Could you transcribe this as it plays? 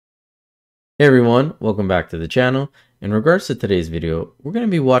Hey everyone, welcome back to the channel. In regards to today's video, we're going to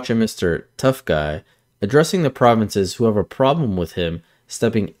be watching Mr. Tough Guy addressing the provinces who have a problem with him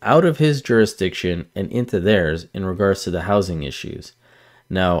stepping out of his jurisdiction and into theirs in regards to the housing issues.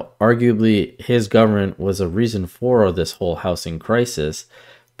 Now, arguably, his government was a reason for this whole housing crisis,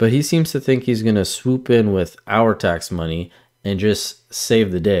 but he seems to think he's going to swoop in with our tax money and just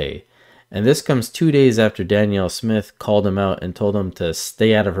save the day. And this comes 2 days after Danielle Smith called him out and told him to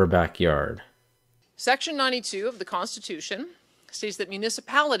stay out of her backyard. Section 92 of the Constitution states that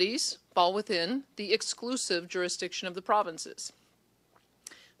municipalities fall within the exclusive jurisdiction of the provinces.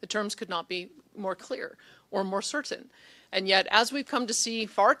 The terms could not be more clear or more certain. And yet, as we've come to see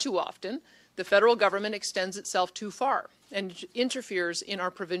far too often, the federal government extends itself too far and interferes in our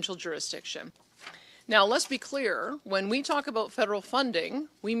provincial jurisdiction. Now, let's be clear, when we talk about federal funding,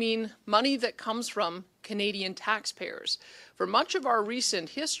 we mean money that comes from Canadian taxpayers. For much of our recent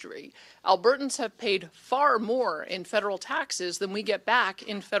history, Albertans have paid far more in federal taxes than we get back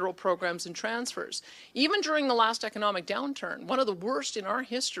in federal programs and transfers. Even during the last economic downturn, one of the worst in our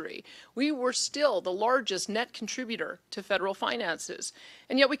history, we were still the largest net contributor to federal finances.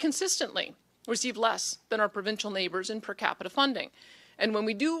 And yet we consistently receive less than our provincial neighbors in per capita funding. And when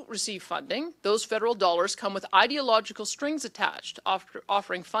we do receive funding, those federal dollars come with ideological strings attached,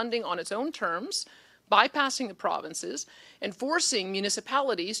 offering funding on its own terms, bypassing the provinces, and forcing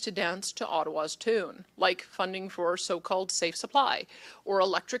municipalities to dance to Ottawa's tune, like funding for so-called safe supply, or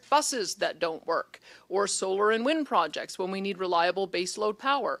electric buses that don't work, or solar and wind projects when we need reliable baseload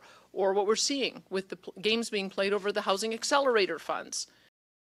power, or what we're seeing with the games being played over the housing accelerator funds.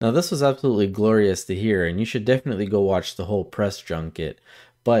 Now this was absolutely glorious to hear, and you should definitely go watch the whole press junket,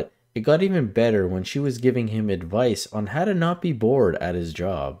 but it got even better when she was giving him advice on how to not be bored at his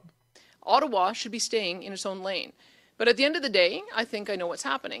job. Ottawa should be staying in its own lane. But at the end of the day, I think I know what's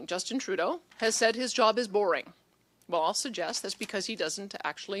happening. Justin Trudeau has said his job is boring. Well, I'll suggest that's because he doesn't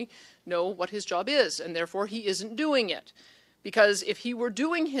actually know what his job is, and therefore he isn't doing it. Because if he were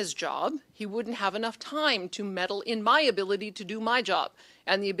doing his job, he wouldn't have enough time to meddle in my ability to do my job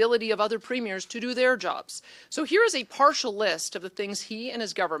and the ability of other premiers to do their jobs. So here is a partial list of the things he and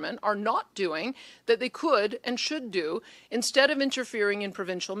his government are not doing that they could and should do instead of interfering in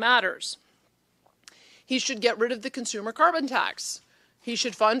provincial matters. He should get rid of the consumer carbon tax. He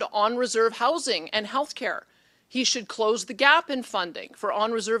should fund on-reserve housing and healthcare. He should close the gap in funding for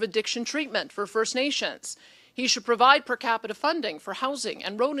on-reserve addiction treatment for First Nations. He should provide per capita funding for housing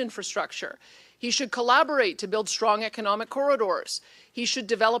and road infrastructure. He should collaborate to build strong economic corridors. He should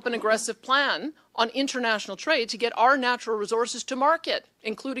develop an aggressive plan on international trade to get our natural resources to market,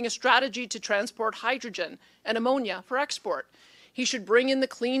 including a strategy to transport hydrogen and ammonia for export. He should bring in the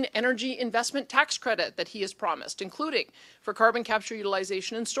clean energy investment tax credit that he has promised, including for carbon capture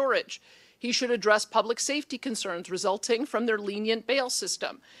utilization and storage. He should address public safety concerns resulting from their lenient bail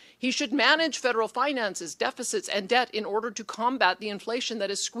system. He should manage federal finances, deficits, and debt in order to combat the inflation that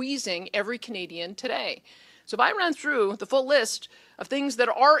is squeezing every Canadian today. So if I ran through the full list of things that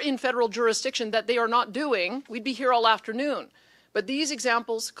are in federal jurisdiction that they are not doing, we'd be here all afternoon. But these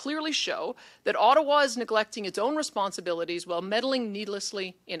examples clearly show that Ottawa is neglecting its own responsibilities while meddling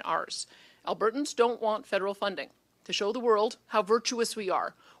needlessly in ours. Albertans don't want federal funding to show the world how virtuous we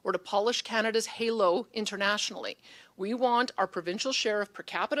are, or to polish Canada's halo internationally. We want our provincial share of per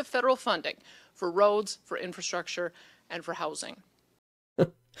capita federal funding for roads, for infrastructure, and for housing.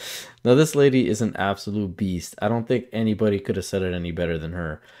 Now this lady is an absolute beast. I don't think anybody could have said it any better than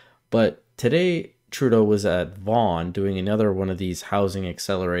her. But today, Trudeau was at Vaughan doing another one of these housing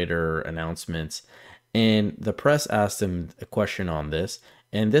accelerator announcements, and the press asked him a question on this,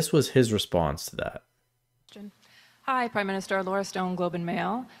 and this was his response to that. Hi, Prime Minister. Laura Stone, Globe and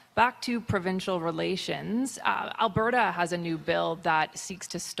Mail. Back to provincial relations. Alberta has a new bill that seeks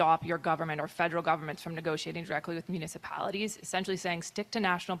to stop your government or federal governments from negotiating directly with municipalities, essentially saying stick to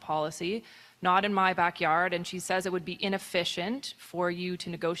national policy, not in my backyard. And she says it would be inefficient for you to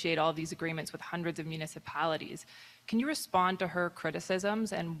negotiate all of these agreements with hundreds of municipalities. Can you respond to her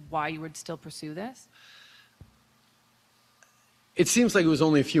criticisms and why you would still pursue this? It seems like it was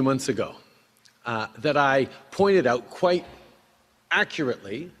only a few months ago that I pointed out quite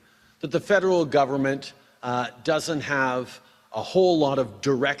accurately that the federal government doesn't have a whole lot of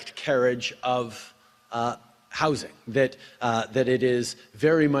direct carriage of housing, that it is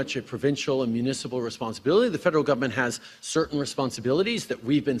very much a provincial and municipal responsibility. The federal government has certain responsibilities that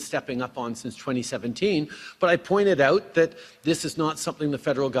we've been stepping up on since 2017, but I pointed out that this is not something the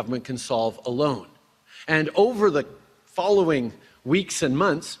federal government can solve alone. And over the following weeks and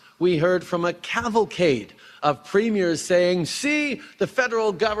months, we heard from a cavalcade of premiers saying, see, the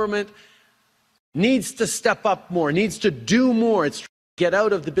federal government needs to step up more, needs to do more. It's trying to get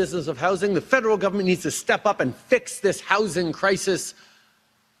out of the business of housing. The federal government needs to step up and fix this housing crisis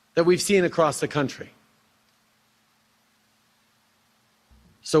that we've seen across the country.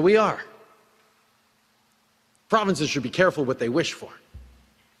 So we are. Provinces should be careful what they wish for.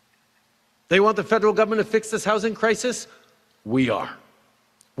 They want the federal government to fix this housing crisis? We are.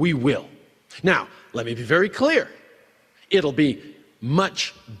 We will. Now, let me be very clear. It'll be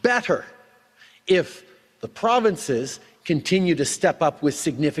much better if the provinces continue to step up with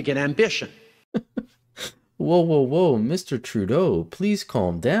significant ambition. Whoa, Mr. Trudeau, please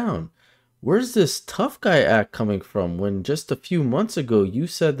calm down. Where's this tough guy act coming from when just a few months ago you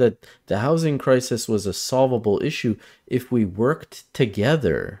said that the housing crisis was a solvable issue if we worked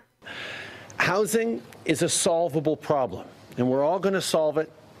together? Housing is a solvable problem, and we're all going to solve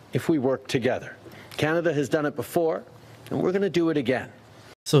it if we work together. Canada has done it before, and we're going to do it again.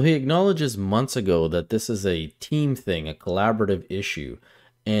 So he acknowledges months ago that this is a team thing, a collaborative issue.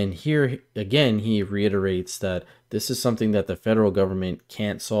 And here again, he reiterates that this is something that the federal government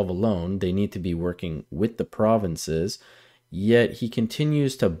can't solve alone. They need to be working with the provinces. Yet he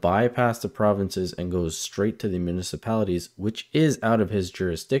continues to bypass the provinces and goes straight to the municipalities, which is out of his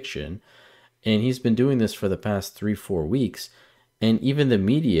jurisdiction. And he's been doing this for the past 3-4 weeks. And even the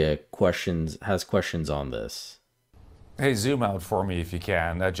media has questions on this. Hey, zoom out for me if you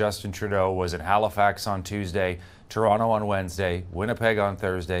can. Justin Trudeau was in Halifax on Tuesday, Toronto on Wednesday, Winnipeg on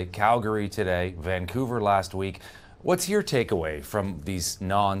Thursday, Calgary today, Vancouver last week. What's your takeaway from these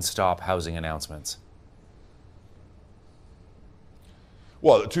non-stop housing announcements?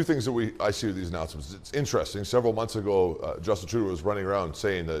 Well, the two things that I see with these announcements, it's interesting. Several months ago, Justin Trudeau was running around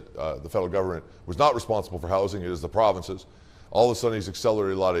saying that the federal government was not responsible for housing, it is the provinces. All of a sudden, he's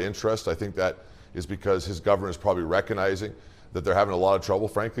accelerated a lot of interest. I think that is because his government is probably recognizing that they're having a lot of trouble,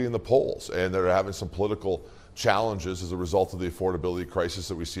 frankly, in the polls, and they're having some political challenges as a result of the affordability crisis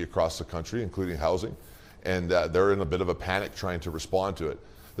that we see across the country, including housing, and they're in a bit of a panic trying to respond to it.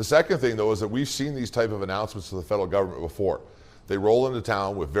 The second thing, though, is that we've seen these type of announcements to the federal government before. They roll into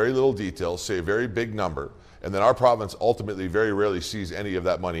town with very little details, say a very big number, and then our province ultimately very rarely sees any of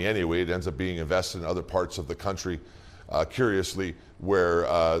that money anyway. It ends up being invested in other parts of the country, curiously, where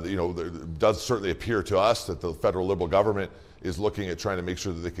it does certainly appear to us that the federal Liberal government is looking at trying to make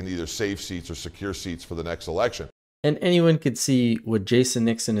sure that they can either save seats or secure seats for the next election. And anyone could see what Jason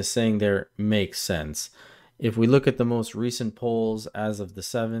Nixon is saying there makes sense. If we look at the most recent polls as of the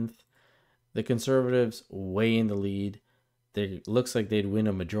 7th, the Conservatives way in the lead. It looks like they'd win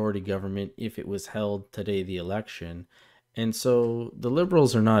a majority government if it was held today, the election. And so the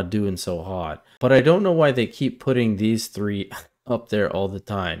Liberals are not doing so hot. But I don't know why they keep putting these three up there all the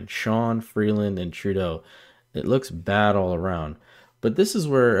time. Sean, Freeland, and Trudeau. It looks bad all around. But this is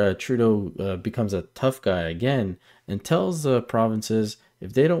where Trudeau becomes a tough guy again and tells the provinces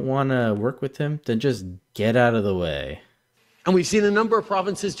if they don't want to work with him, then just get out of the way. And we've seen a number of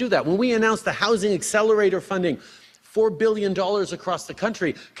provinces do that. When we announced the Housing Accelerator funding, $4 billion across the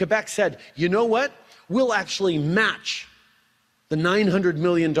country, Quebec said, you know what? We'll actually match the $900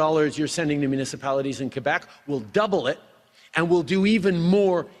 million you're sending to municipalities in Quebec. We'll double it, and we'll do even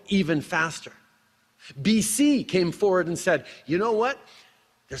more, even faster. BC came forward and said, you know what?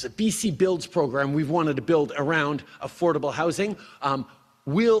 There's a BC Builds program we've wanted to build around affordable housing.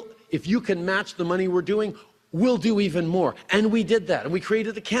 If you can match the money we're doing, we'll do even more. And we did that, and we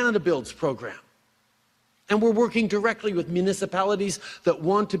created the Canada Builds program. And we're working directly with municipalities that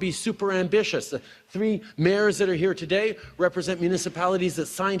want to be super ambitious. The 3 mayors that are here today represent municipalities that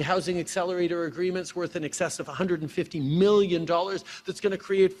signed housing accelerator agreements worth in excess of $150 million that's going to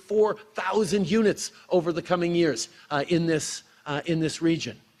create 4,000 units over the coming years in this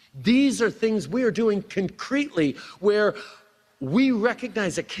region. These are things we are doing concretely where we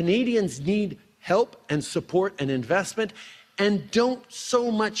recognize that Canadians need help and support and investment, and don't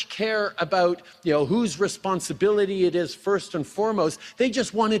so much care about whose responsibility it is first and foremost. They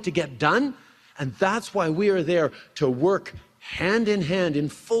just want it to get done, and that's why we are there to work hand in hand in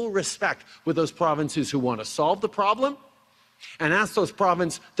full respect with those provinces who want to solve the problem, and ask those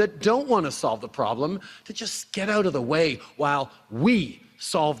provinces that don't want to solve the problem to just get out of the way while we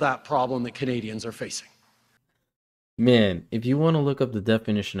solve that problem that Canadians are facing. Man, if you want to look up the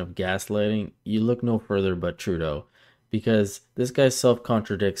definition of gaslighting, you look no further but Trudeau. Because this guy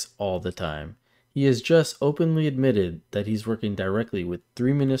self-contradicts all the time. He has just openly admitted that he's working directly with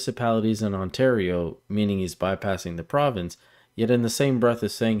 3 municipalities in Ontario, meaning he's bypassing the province, yet in the same breath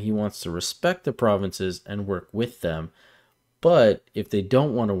is saying he wants to respect the provinces and work with them. But if they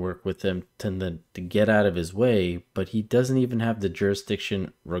don't want to work with him, tend to get out of his way, but he doesn't even have the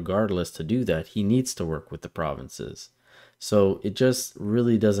jurisdiction regardless to do that. He needs to work with the provinces. So it just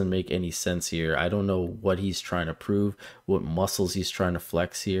really doesn't make any sense here. I don't know what he's trying to prove, what muscles he's trying to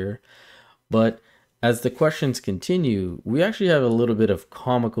flex here. But as the questions continue, we actually have a little bit of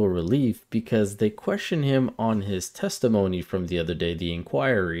comical relief because they question him on his testimony from the other day, the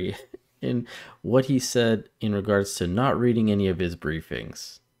inquiry, and what he said in regards to not reading any of his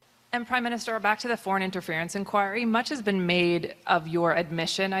briefings. And Prime Minister, back to the foreign interference inquiry, much has been made of your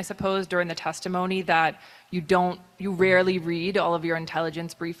admission, I suppose, during the testimony that you rarely read all of your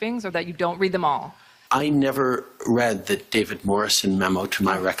intelligence briefings, or that you don't read them all. I never read the David Morrison memo to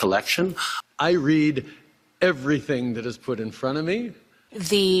my recollection. I read everything that is put in front of me.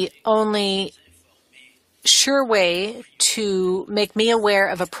 The only sure way to make me aware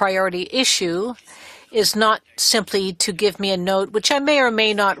of a priority issue is not simply to give me a note, which I may or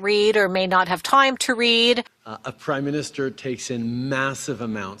may not read or may not have time to read. A prime minister takes in massive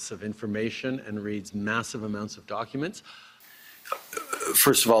amounts of information and reads massive amounts of documents.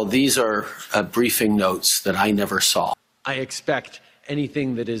 First of all, these are briefing notes that I never saw. I expect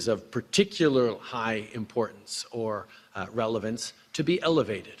anything that is of particular high importance or relevance to be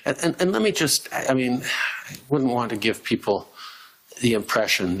elevated. And let me just, I mean, I wouldn't want to give people the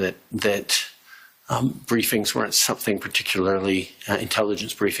impression that briefings weren't something particularly,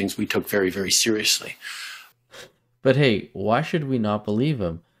 intelligence briefings we took very, very seriously. But hey, why should we not believe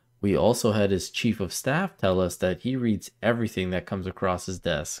him? We also had his chief of staff tell us that he reads everything that comes across his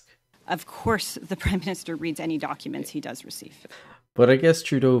desk. Of course, the Prime Minister reads any documents he does receive. But I guess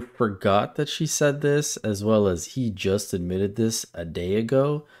Trudeau forgot that she said this, as well as he just admitted this a day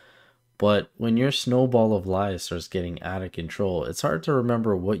ago. But when your snowball of lies starts getting out of control, it's hard to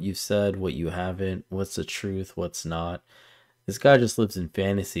remember what you said, what you haven't, what's the truth, what's not. This guy just lives in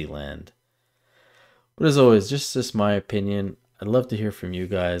fantasy land. But as always, just my opinion. I'd love to hear from you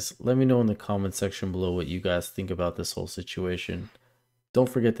guys. Let me know in the comment section below what you guys think about this whole situation. Don't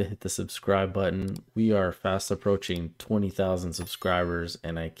forget to hit the subscribe button. We are fast approaching 20,000 subscribers,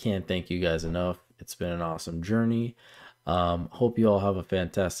 and I can't thank you guys enough. It's been an awesome journey. Hope you all have a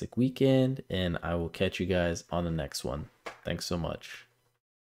fantastic weekend, and I will catch you guys on the next one. Thanks so much.